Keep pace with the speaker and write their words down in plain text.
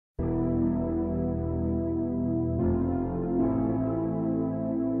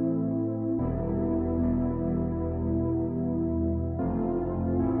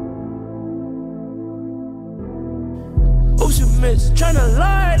wrist, tryna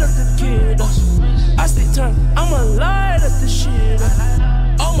light up the kid. I stay turned, I'ma light up the shit.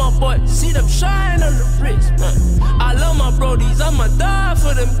 All my boys, see them shine on the wrist, man. I love my brodies, I'ma die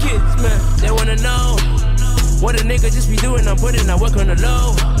for them kids, man. They wanna know what a nigga just be doing, I'm putting that work on the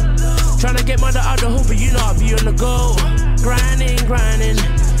low. Tryna get mother out the hoop, but you know I be on the go. Grinding, grinding,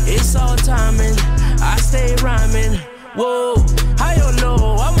 it's all timing. I stay rhyming, whoa. High or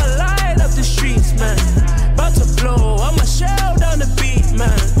low, I'ma light up the streets, man. About to blow, I'ma shell down the beat, man.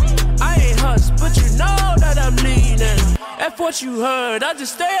 I ain't hush, but you know that I'm leading. F what you heard, I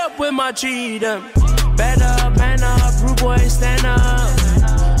just stay up with my G, them. Better, man up, rude boy, stand up.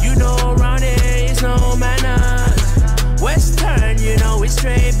 You know around here, it's no manners. WSTRN, you know it's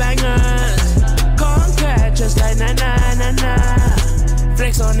straight bangers. Can't catch us like na-na-na-na.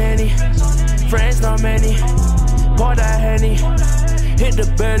 Flex on any, friends not many. Pour that Henny, hit the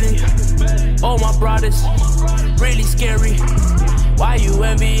belly. Oh my brothers, really scary. Why you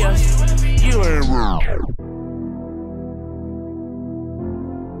envious? You ain't wrong.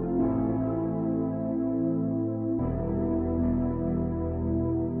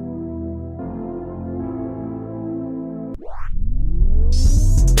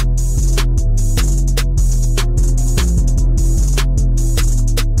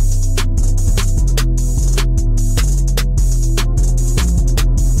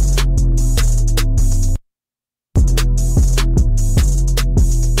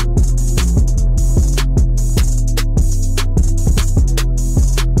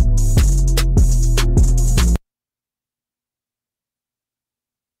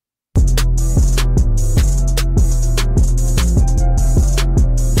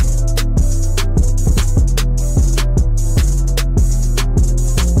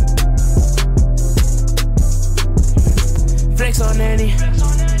 On any,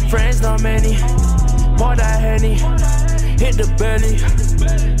 friends not many. Pour that Henny, hit the belly.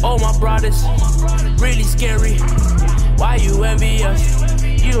 Oh my brothers, really scary. Why you envious?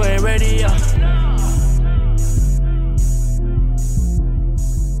 You ain't ready,